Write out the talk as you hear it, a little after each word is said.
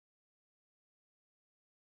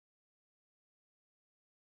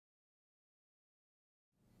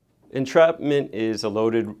Entrapment is a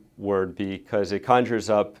loaded word because it conjures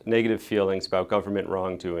up negative feelings about government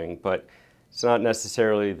wrongdoing, but it's not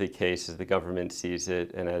necessarily the case as the government sees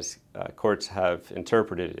it and as courts have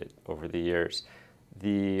interpreted it over the years.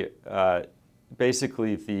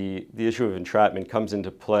 Basically, the issue of entrapment comes into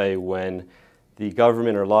play when the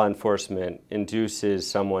government or law enforcement induces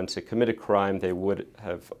someone to commit a crime they would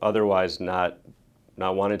have otherwise not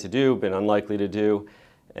wanted to do, been unlikely to do.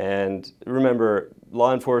 And remember,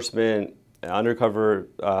 law enforcement, undercover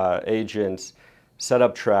agents set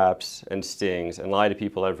up traps and stings and lie to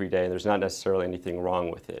people every day, and there's not necessarily anything wrong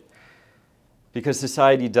with it. Because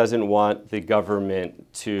society doesn't want the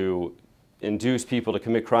government to induce people to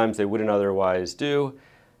commit crimes they wouldn't otherwise do,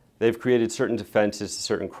 they've created certain defenses to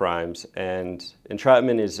certain crimes, and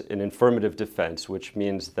entrapment is an affirmative defense, which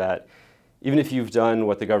means that even if you've done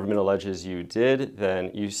what the government alleges you did, then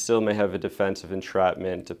you still may have a defense of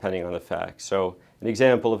entrapment depending on the facts. So an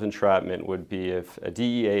example of entrapment would be if a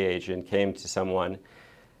DEA agent came to someone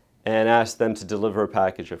and asked them to deliver a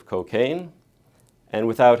package of cocaine, and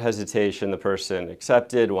without hesitation the person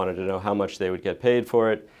accepted, wanted to know how much they would get paid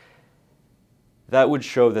for it. That would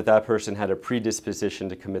show that that person had a predisposition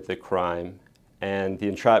to commit the crime, and the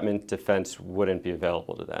entrapment defense wouldn't be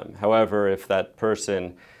available to them. However, if that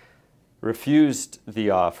person refused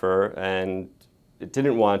the offer and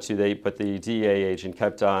didn't want to, but the DEA agent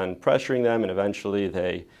kept on pressuring them, and eventually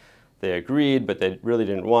they agreed, but they really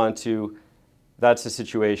didn't want to, that's a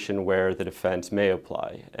situation where the defense may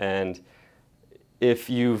apply. And if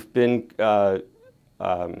you've been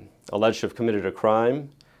alleged to have committed a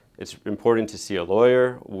crime, it's important to see a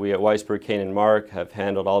lawyer. We at Weisberg, Kane & Mark have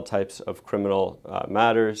handled all types of criminal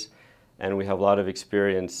matters, and we have a lot of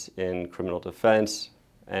experience in criminal defense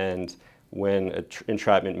and when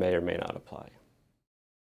entrapment may or may not apply.